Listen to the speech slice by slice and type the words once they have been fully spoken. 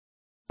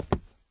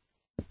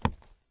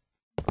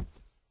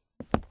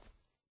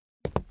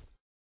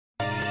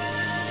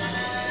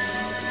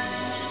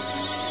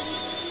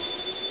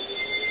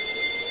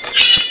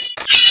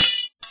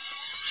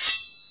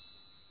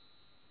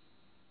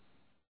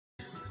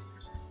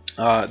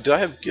Did I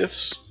have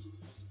gifts?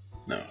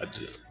 No, I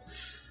didn't.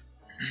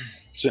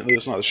 St. Louis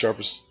is not the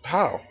sharpest.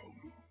 How?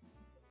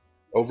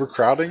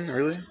 Overcrowding?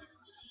 Really?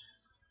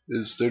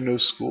 Is there no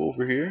school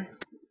over here?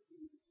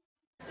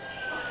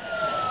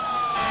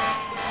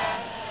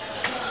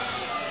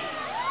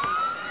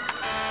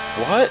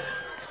 What?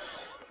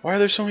 Why are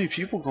there so many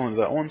people going to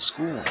that one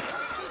school?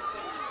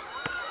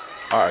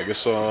 Alright, I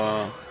guess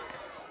I'll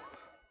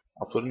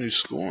put a new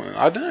school in.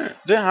 I didn't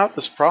have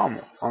this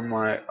problem on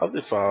my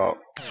other file.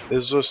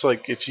 It's just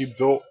like if you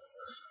built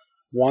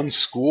one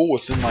school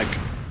within like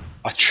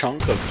a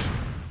chunk of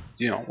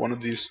one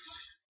of these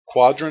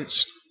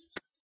quadrants,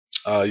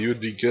 you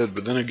would be good.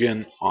 But then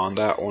again, on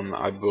that one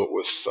I built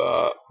with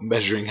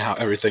measuring out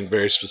everything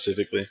very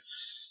specifically.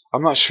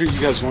 I'm not sure you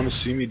guys want to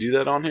see me do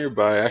that on here,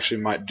 but I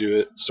actually might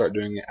start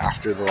doing it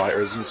after the light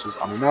residences.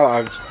 I mean, now that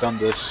I've done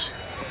this,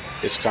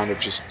 it's kind of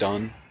just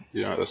done.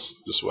 That's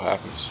just what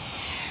happens.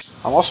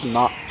 I'm also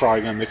not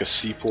probably going to make a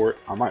seaport.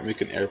 I might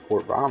make an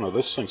airport, but I don't know.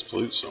 This thing's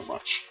polluted so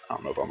much. I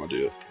don't know if I'm going to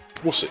do it.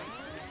 We'll see.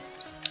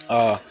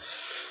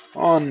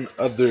 On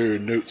other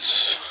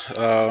notes,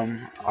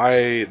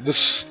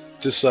 this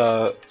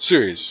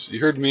series, you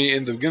heard me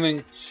in the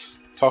beginning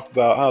talk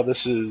about how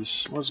this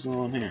is. What's going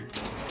on here?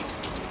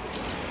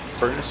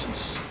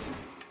 Furnaces.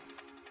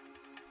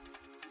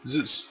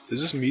 Is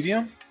this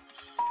medium?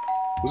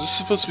 Was this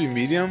supposed to be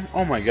medium?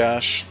 Oh my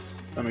gosh,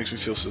 that makes me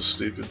feel so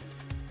stupid.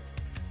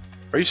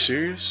 Are you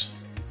serious?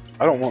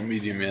 I don't want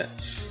medium yet.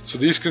 So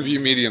these can be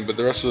medium, but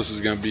the rest of this is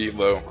gonna be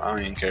low. I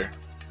don't even care.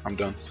 I'm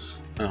done.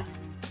 No.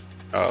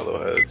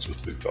 Low heads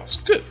with big thoughts.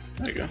 Good.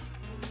 There you go.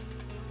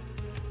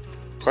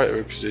 Quite a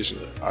reputation.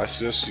 I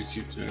suggest you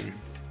keep doing.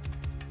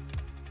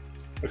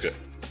 Okay.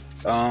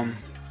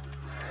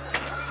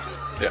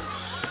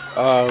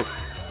 Yeah.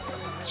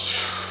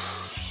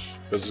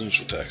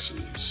 Residential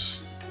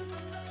taxes.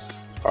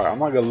 Alright, I'm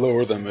not gonna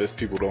lower them if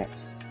people don't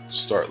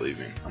start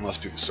leaving. Unless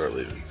people start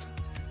leaving.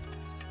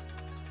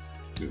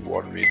 Do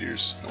water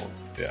meters. No,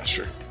 yeah,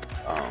 sure.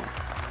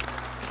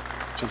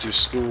 Plenty of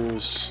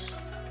schools.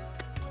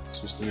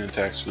 Supposed to mean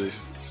tax relief.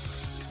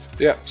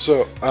 Yeah,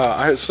 so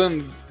I had said in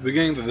the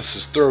beginning that this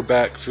is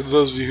throwback. For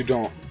those of you who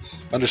don't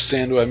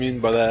understand what I mean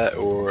by that,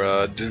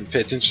 or didn't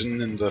pay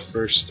attention in the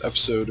first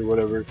episode or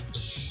whatever,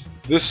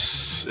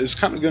 this is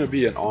kind of going to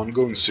be an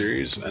ongoing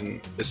series,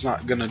 and it's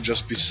not going to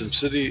just be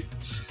SimCity.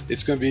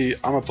 It's going to be,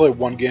 I'm going to play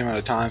one game at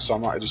a time, so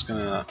I'm not just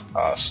going to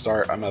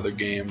start another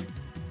game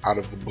out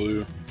of the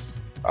blue.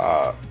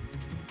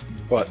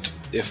 But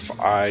if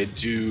I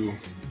do,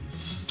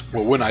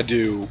 well, when I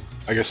do,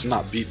 I guess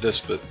not beat this,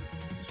 but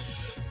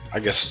I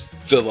guess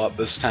fill up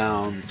this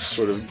town,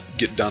 sort of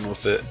get done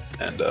with it,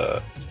 and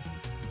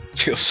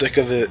feel sick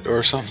of it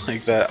or something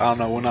like that. I don't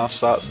know when I'll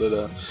stop,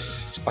 but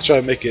I'll try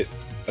to make it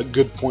a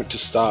good point to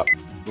stop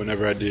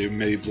whenever I do.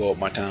 Maybe blow up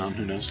my town,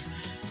 who knows.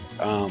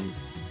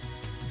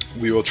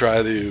 We will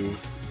try to,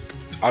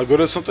 I'll go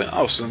to something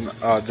else, and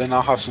then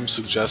I'll have some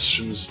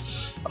suggestions.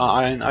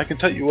 I can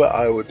tell you what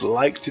I would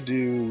like to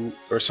do,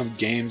 or some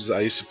games that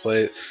I used to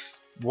play.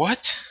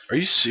 What? Are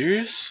you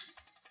serious?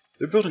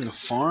 They're building a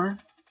farm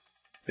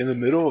in the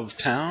middle of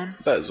town?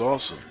 That is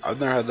awesome. I've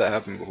never had that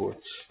happen before.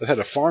 I've had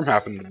a farm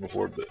happen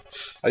before, but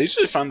I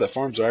usually find that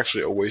farms are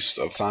actually a waste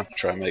of time to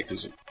try and make,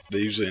 because they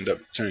usually end up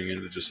turning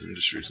into just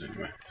industries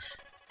anyway.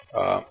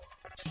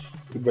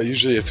 But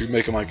usually you have to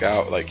make them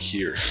out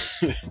here,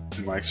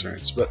 in my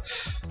experience. But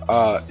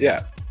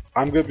yeah,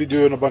 I'm going to be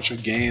doing a bunch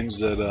of games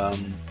that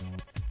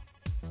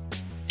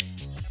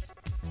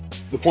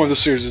the point of the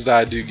series is that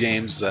I do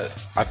games that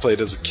I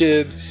played as a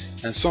kid,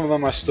 and some of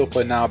them I still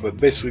play now, but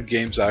basically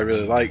games that I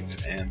really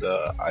liked, and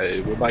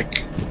I would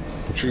like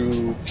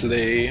to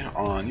play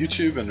on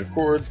YouTube and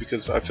record,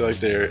 because I feel like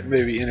they're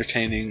maybe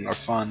entertaining or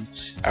fun.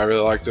 I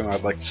really like them.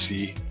 I'd like to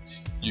see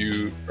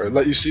you, or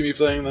let you see me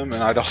playing them,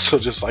 and I'd also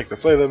just like to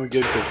play them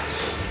again,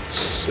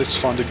 because it's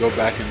fun to go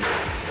back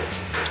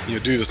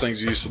and do the things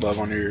you used to love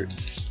when you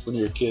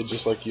were a kid,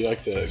 just like you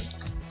like to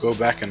go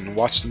back and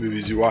watch the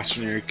movies you watched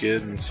when you were a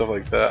kid and stuff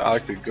like that. I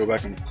like to go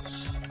back and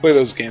play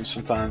those games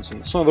sometimes,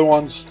 and some of the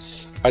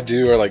ones I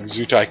do are like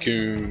Zoo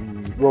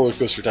Tycoon, Roller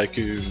Coaster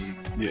Tycoon,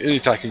 any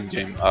tycoon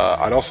game.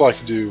 I'd also like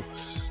to do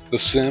The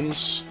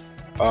Sims.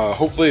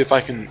 Hopefully, if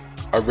I can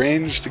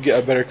arrange to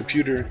get a better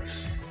computer,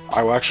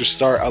 I will actually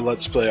start a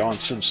Let's Play on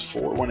Sims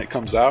 4 when it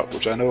comes out,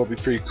 which I know will be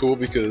pretty cool,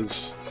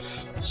 because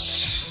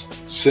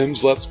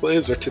Sims Let's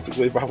Plays are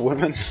typically by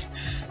women.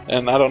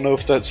 And I don't know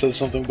if that says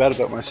something bad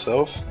about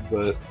myself,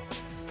 but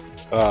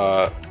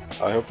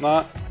I hope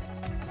not,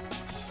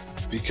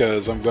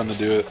 because I'm going to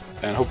do it,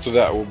 and hopefully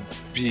that will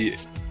be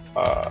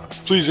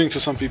pleasing to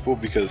some people,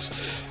 because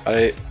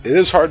it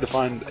is hard to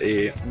find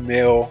a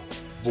male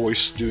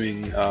voice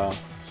doing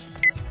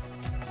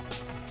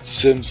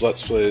Sims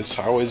Let's Plays.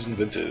 I always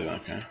invented it.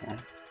 Okay. Well.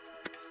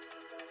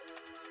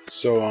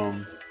 So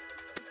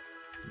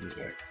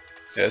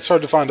yeah, it's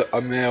hard to find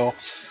a male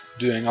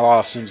doing a lot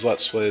of Sims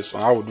Let's Plays,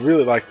 and I would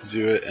really like to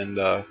do it, and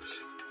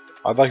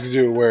I'd like to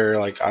do it where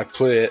I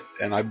play it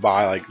and I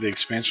buy the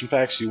expansion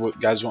packs you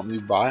guys want me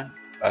to buy,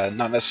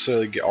 not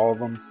necessarily get all of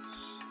them,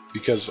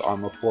 because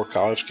I'm a poor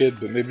college kid,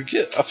 but maybe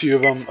get a few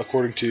of them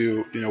according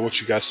to what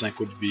you guys think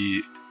would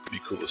be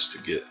coolest to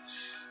get.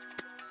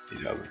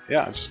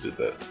 Yeah, I just did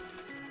that.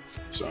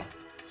 So,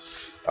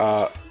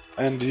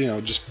 and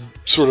just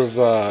sort of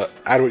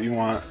add what you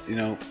want.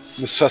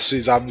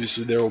 Necessities.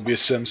 Obviously, there will be a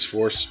Sims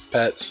 4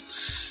 pets,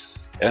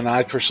 and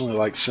I personally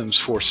like Sims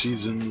 4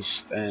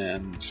 Seasons,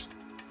 and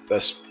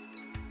that's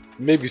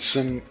maybe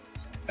Sims.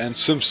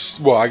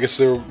 Well, I guess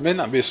there may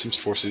not be a Sims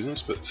 4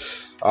 Seasons, but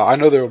I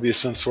know there will be a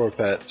Sims 4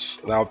 Pets.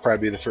 That would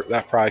probably be the first.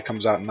 That probably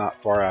comes out not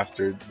far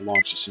after the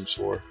launch of Sims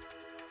 4.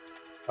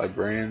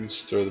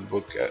 Librarians, throw the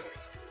book at.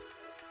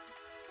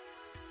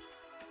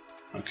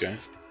 Okay.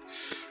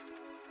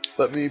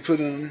 Let me put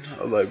in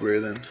a library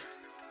then.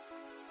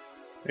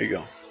 There you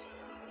go.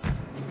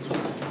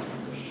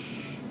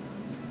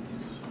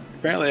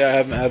 Apparently I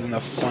haven't had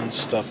enough fun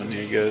stuff in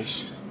here,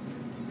 guys.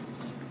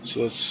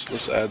 So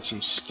let's add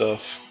some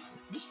stuff.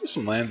 Let's get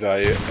some land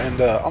value, and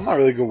I'm not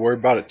really gonna worry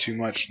about it too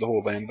much, the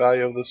whole land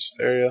value of this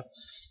area,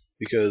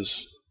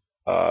 because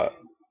now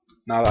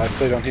that I've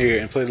played on here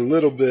and played a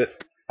little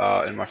bit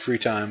in my free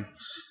time,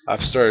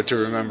 I've started to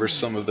remember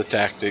some of the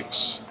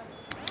tactics,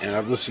 and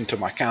I've listened to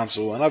my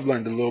counsel, and I've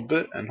learned a little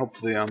bit, and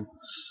hopefully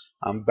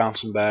I'm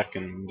bouncing back.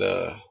 And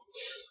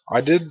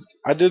I did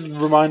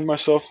remind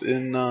myself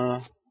in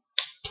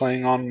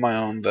playing on my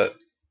own that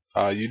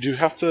you do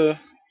have to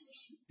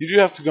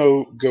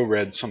go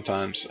red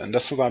sometimes, and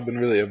that's something I've been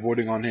really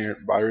avoiding on here.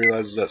 But I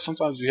realize that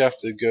sometimes you have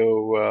to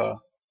go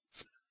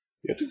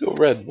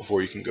red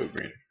before you can go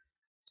green,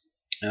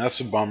 and that's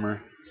a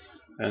bummer.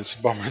 And it's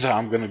a bummer that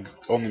I'm gonna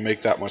only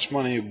make that much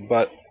money,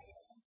 but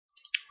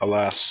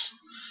alas,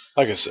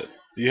 like I said,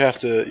 you have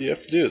to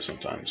do it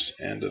sometimes,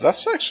 and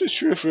that's actually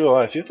true of real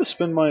life. You have to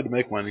spend money to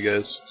make money,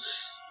 guys,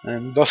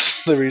 and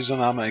that's the reason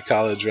I'm at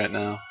college right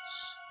now.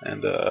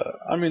 And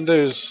I mean,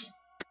 there's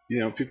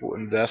people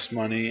invest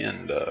money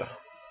and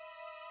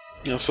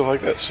stuff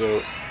like that.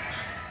 So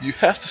you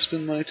have to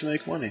spend money to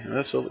make money, and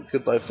that's a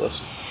good life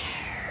lesson.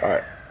 All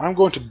right, I'm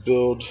going to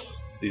build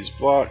these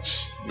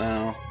blocks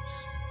now,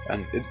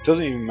 and it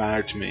doesn't even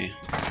matter to me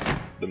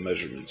the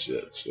measurements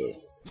yet. So,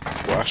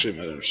 well, actually, it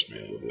matters to me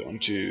a little bit. 1,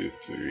 2,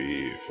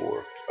 3,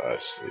 4,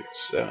 5, 6,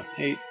 7,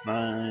 8,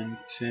 9,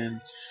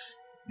 10,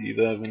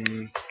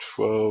 11,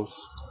 12,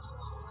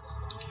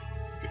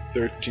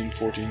 13,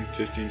 14,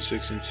 15,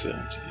 16,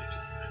 17, 18,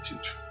 19,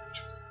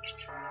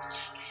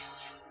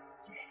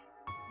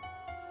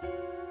 20.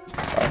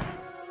 Alright.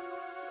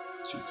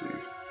 2, 3,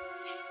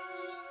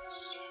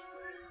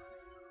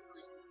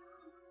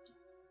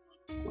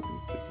 7, 14,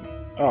 15.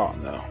 Oh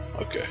no.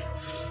 Okay.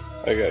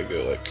 I gotta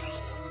go like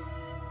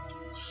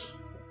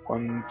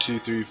 1, 2,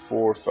 3,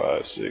 4,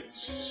 5, 6,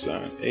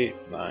 7, 8,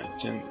 9,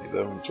 10,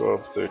 11,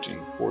 12,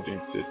 13,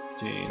 14,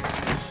 15,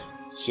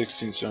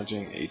 16,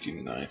 17,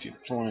 18, 19,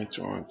 20,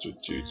 21,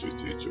 22,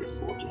 23,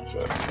 24,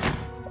 25.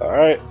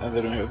 Alright, and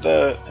then we have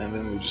that, and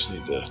then we just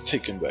need to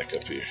take him back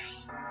up here.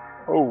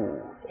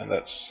 Oh, and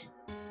that's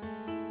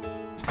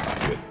not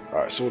good.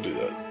 Alright, so we'll do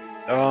that.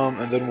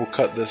 And then we'll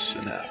cut this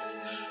in half.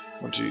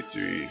 1, 2,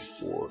 3,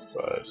 4,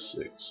 5,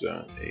 6,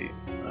 7, 8,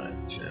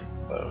 9, 10,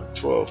 11,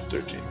 12,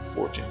 13,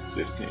 14,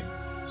 15,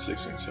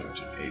 16,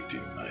 17,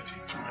 18, 19,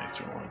 20,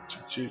 21,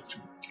 22,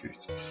 23,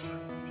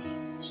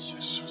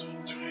 26,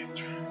 27, 28,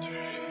 29, 30.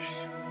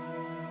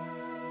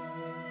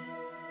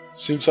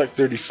 Seems like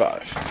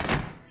 35.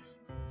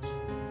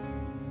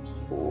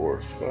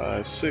 4,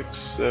 5, 6,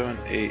 7,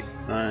 8,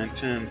 9,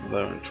 10,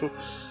 11, 12,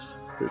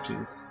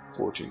 13,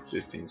 14,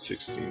 15,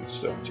 16,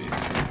 17.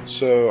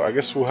 So I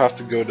guess we'll have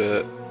to go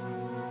to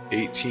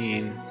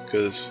 18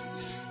 because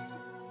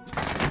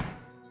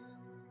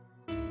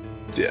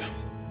yeah,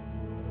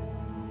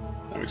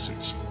 that makes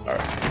sense.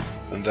 Alright,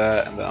 and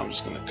then I'm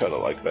just gonna cut it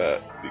like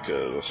that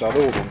because that's how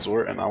the old ones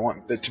were, and I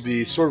want it to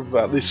be sort of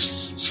at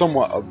least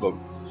somewhat of a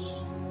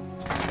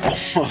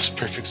almost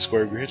perfect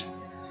square grid.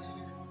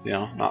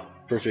 Not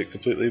perfect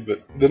completely,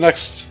 but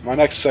my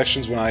next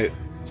sections when I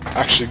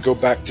actually go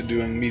back to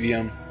doing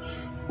medium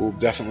will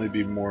definitely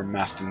be more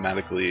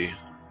mathematically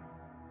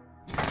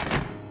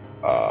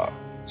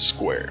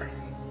square,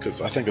 because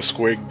I think a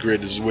square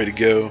grid is the way to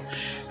go,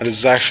 and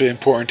it's actually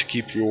important to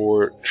keep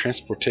your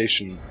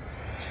transportation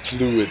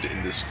fluid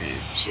in this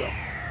game. So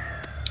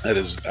that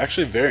is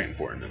actually very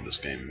important in this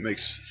game. It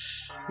makes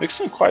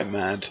them quite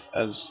mad,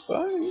 as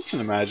you can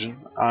imagine.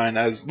 And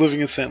as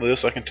living in St.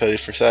 Louis, I can tell you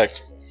for a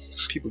fact,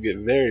 people get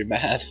very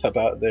mad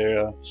about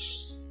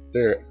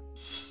their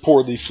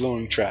poorly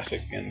flowing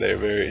traffic, and they're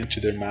very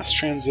into their mass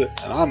transit.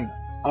 And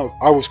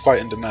I was quite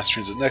into mass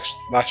transit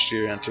last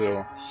year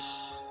until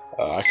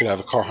I could have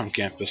a car on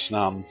campus.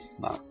 Now I'm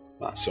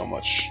not so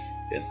much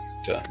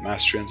into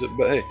mass transit,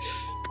 but hey,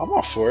 I'm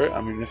all for it. I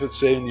mean, if it's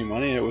saving you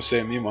money, it was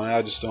saving me money.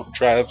 I just don't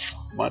drive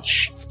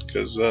much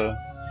because I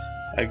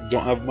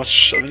don't have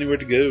much anywhere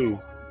to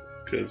go,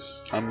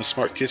 because I'm a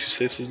smart kid who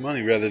saves his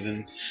money rather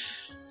than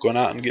going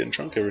out and getting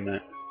drunk every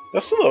night.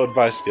 That's a little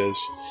advice, guys.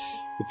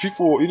 The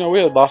people, we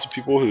had lots of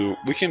people who,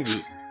 we came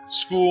to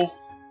school,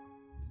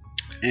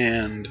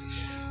 and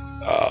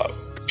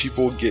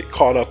people get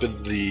caught up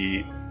in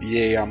the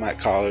yay, I'm at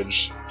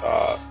college.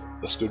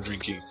 Let's go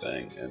drinking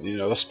thing, and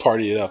let's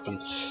party it up. And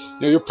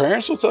your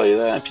parents will tell you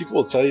that, and people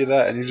will tell you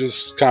that, and you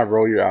just kind of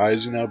roll your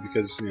eyes,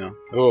 because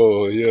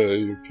oh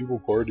yeah, people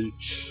party.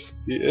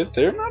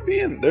 They're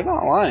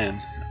not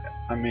lying.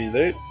 I mean,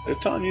 they're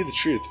telling you the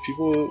truth.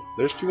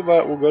 There's people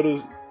that will go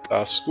to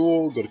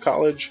school, go to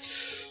college,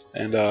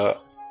 and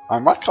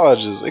my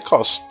colleges, it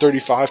costs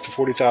 $35,000 to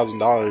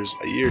 $40,000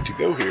 a year to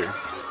go here.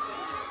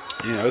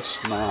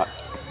 It's not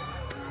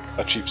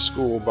a cheap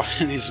school by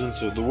any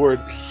sense of the word.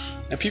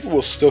 And people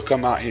will still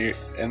come out here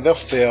and they'll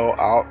fail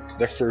out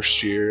their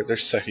first year, their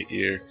second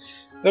year.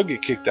 They'll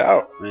get kicked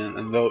out, man,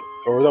 and they'll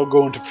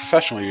go into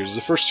professional years.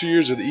 The first 2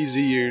 years are the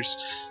easy years.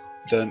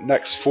 The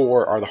next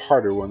 4 are the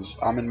harder ones.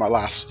 I'm in my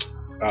last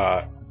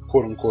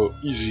quote unquote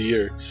easy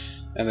year,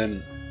 and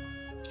then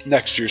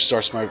next year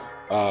starts my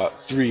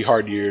 3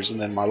 hard years, and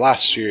then my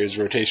last year is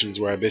rotations,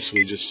 where I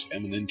basically just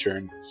am an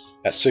intern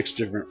at 6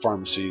 different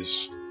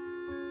pharmacies.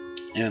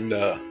 And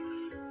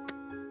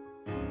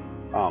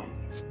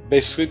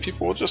basically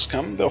people will just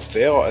come, they'll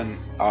fail, and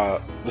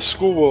the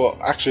school will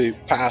actually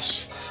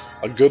pass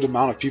a good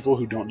amount of people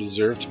who don't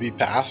deserve to be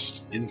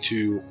passed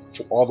into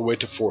all the way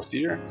to 4th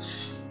year,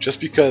 just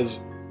because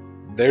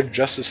they're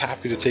just as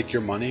happy to take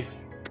your money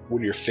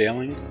when you're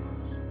failing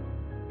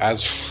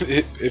as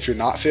if you're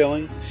not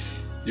failing.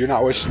 You're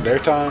not wasting their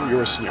time, you're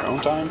wasting your own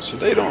time, so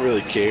they don't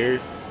really care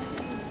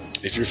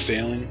if you're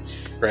failing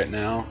right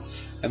now.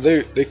 And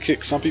they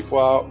kick some people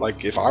out.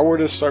 Like, if I were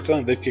to start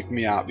failing, they'd kick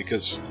me out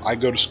because I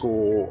go to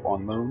school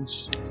on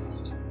loans,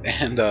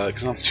 and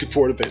because I'm too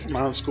poor to pay for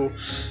my own school.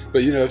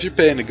 But if you're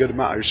paying a good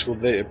amount of your school,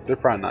 they're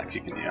probably not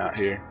kicking you out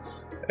here.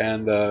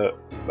 And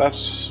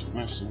that's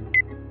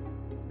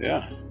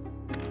yeah,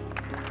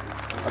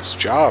 that's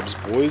jobs,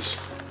 boys.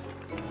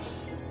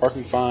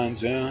 Parking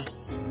fines, yeah.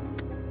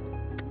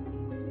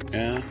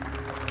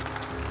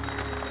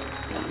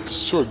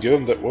 Just sort of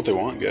give them what they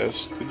want,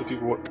 guys. Give the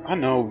people what. I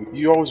know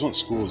you always want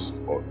schools,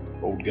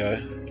 old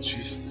guy.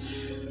 Jeez.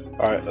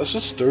 All right, let's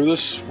just throw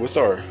this with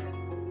our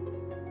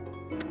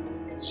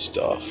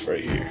stuff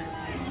right here.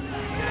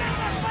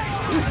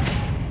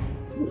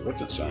 Ooh, that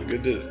didn't sound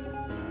good, did it?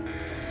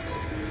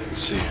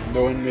 Let's see.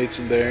 No inmates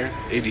in there.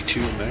 82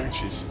 in there.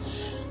 Jeez.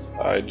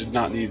 I did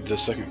not need the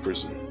second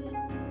prison.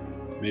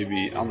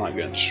 Maybe I'm not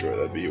gonna destroy that.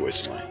 That'd be a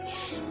waste of money.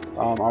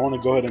 I want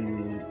to go ahead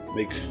and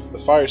make the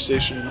fire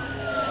station,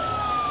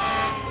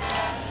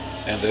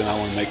 and then I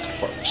want to make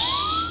parks.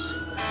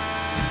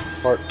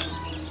 Park.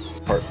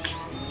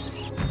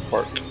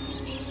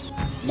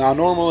 Now,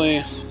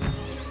 normally,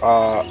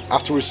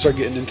 after we start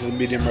getting into the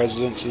medium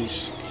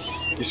residences,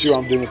 you see what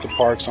I'm doing with the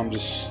parks. I'm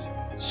just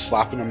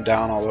slapping them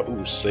down all over.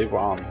 Ooh, save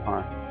while I'm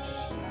high.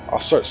 I'll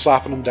start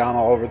slapping them down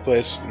all over the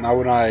place. Now,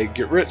 when I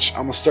get rich,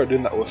 I'm gonna start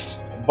doing that with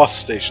bus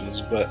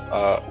stations. But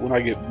when I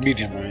get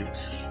medium, I mean.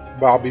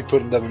 But I'll be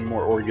putting them in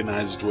more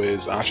organized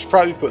ways. I should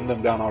probably be putting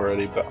them down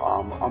already, but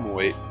I'm gonna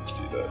wait to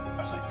do that,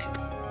 I think.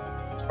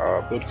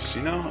 Build a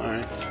casino?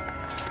 Alright.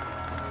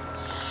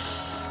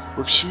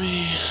 Works for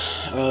me.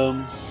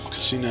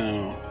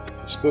 Casino.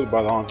 Let's build it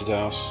by the haunted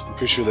house. I'm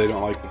pretty sure they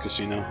don't like the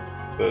casino,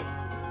 but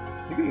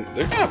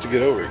they're gonna have to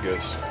get over it,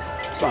 guys.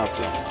 It's not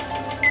them.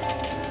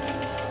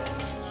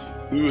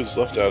 Who is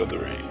left out of the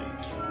rain?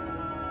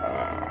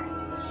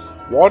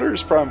 Water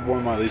is probably one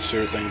of my least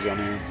favorite things on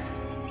here.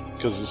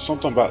 Because there's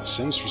something about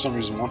Sims for some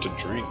reason want to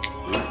drink.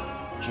 Dude.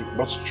 Drink a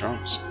bunch of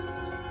drunks.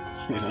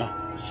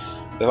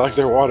 They like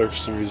their water for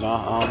some reason.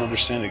 I don't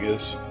understand it,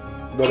 guys.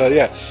 But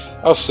yeah,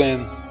 I was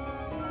saying,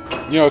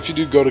 if you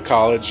do go to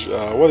college,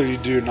 whether you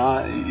do or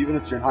not, even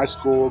if you're in high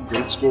school,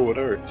 grade school,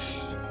 whatever,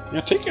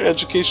 take your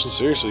education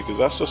seriously, because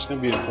that's just going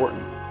to be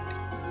important.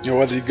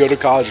 Whether you go to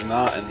college or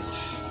not, and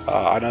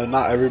I know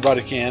not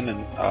everybody can,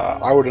 and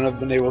I wouldn't have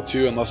been able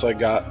to unless I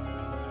got.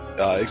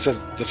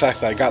 Except the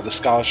fact that I got the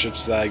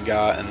scholarships that I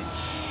got, and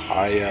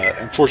I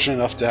am fortunate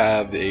enough to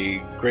have a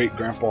great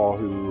grandpa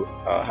who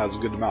has a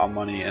good amount of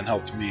money and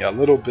helped me a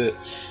little bit,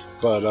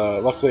 but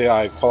luckily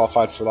I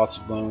qualified for lots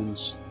of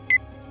loans,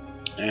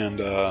 and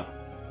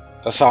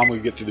that's how I'm going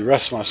to get through the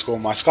rest of my school.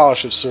 My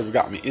scholarships sort of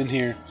got me in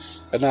here,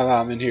 and now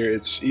that I'm in here,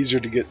 it's easier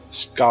to get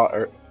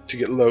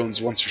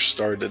loans once you're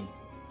started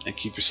and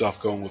keep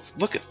yourself going with.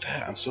 Look at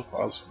that! I'm so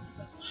positive.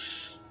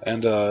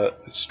 And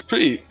it's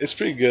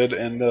pretty good,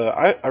 and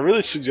I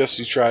really suggest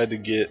you try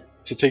to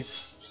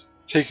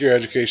take your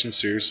education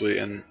seriously.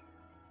 And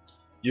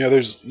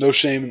there's no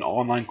shame in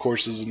online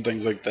courses and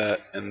things like that.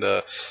 And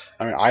I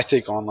mean, I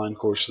take online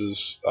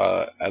courses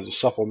as a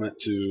supplement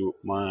to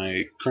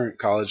my current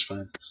college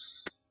plan.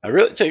 I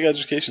really take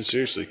education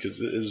seriously because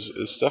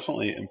it's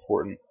definitely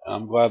important.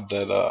 I'm glad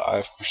that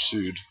I've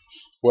pursued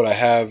what I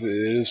have. It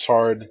is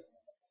hard,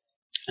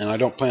 and I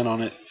don't plan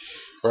on it,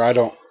 or I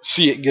don't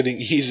see it getting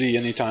easy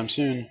anytime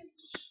soon.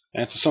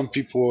 And to some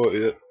people,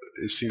 it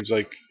seems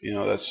like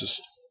that's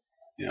just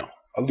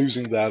a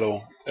losing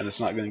battle, and it's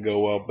not going to go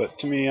well. But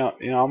to me,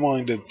 I'm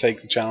willing to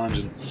take the challenge,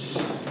 and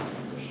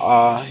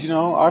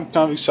I'm kind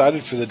of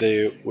excited for the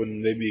day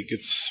when maybe it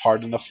gets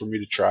hard enough for me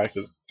to try,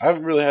 because I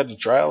haven't really had to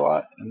try a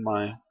lot in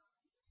my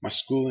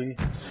schooling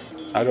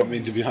I don't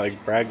mean to be like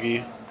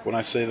braggy when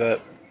I say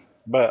that,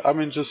 but I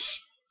mean just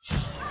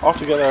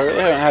altogether, I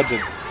really haven't had to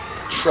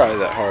try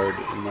that hard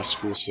in my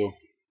school, so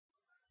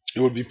it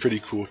would be pretty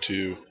cool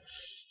to.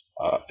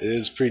 It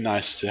is pretty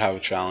nice to have a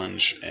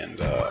challenge,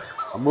 and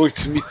I'm willing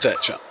to meet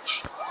that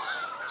challenge.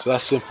 So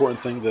that's the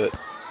important thing that.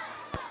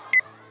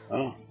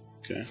 Oh,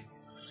 okay.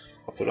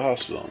 I'll put a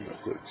hospital on real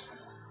quick.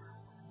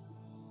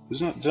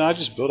 Did I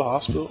just build a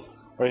hospital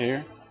right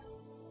here?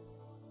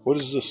 What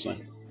is this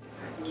thing?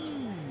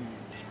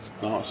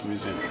 No, it's a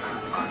museum.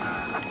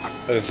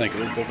 I didn't think it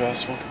looked like a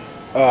hospital.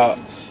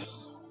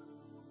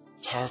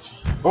 Power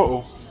plant.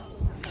 Uh-oh.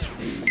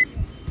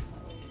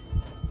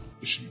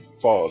 We should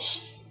pause.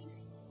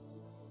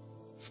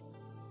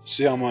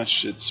 See how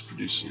much it's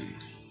producing.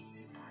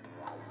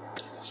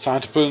 It's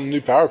time to put in a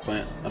new power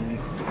plant.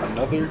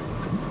 Another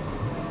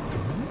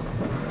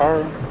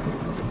power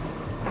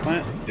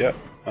plant? Yep,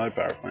 another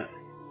power plant.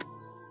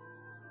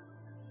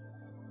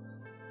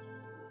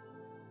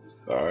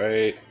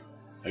 Alright.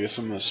 I guess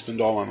I'm gonna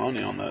spend all my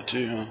money on that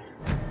too, huh?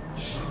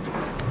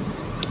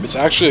 It's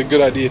actually a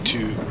good idea to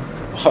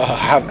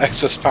have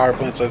excess power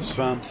plants, I've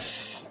found.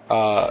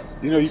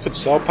 You know, you could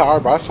sell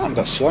power, but I found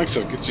that selling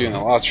stuff gets you in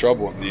a lot of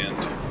trouble in the end.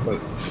 But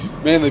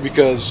mainly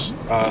because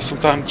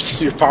sometimes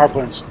your power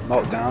plants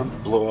melt down,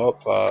 blow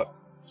up.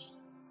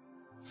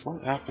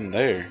 What happened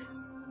there?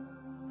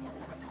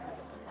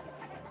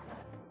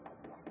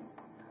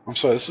 I'm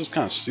sorry, this is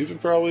kind of stupid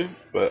probably,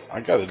 but I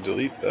gotta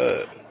delete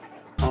that.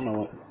 I don't know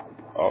what.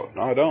 Oh,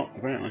 no I don't,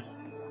 apparently.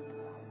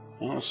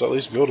 Well, let's at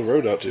least build a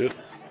road out to it.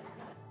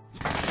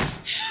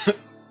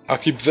 I'll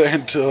keep it there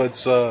until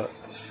it's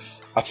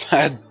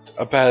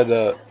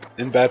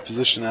in bad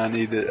position. I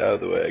need it out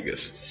of the way, I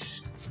guess.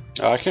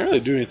 I can't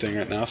really do anything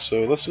right now,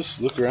 so let's just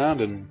look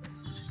around and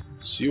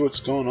see what's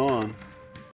going on.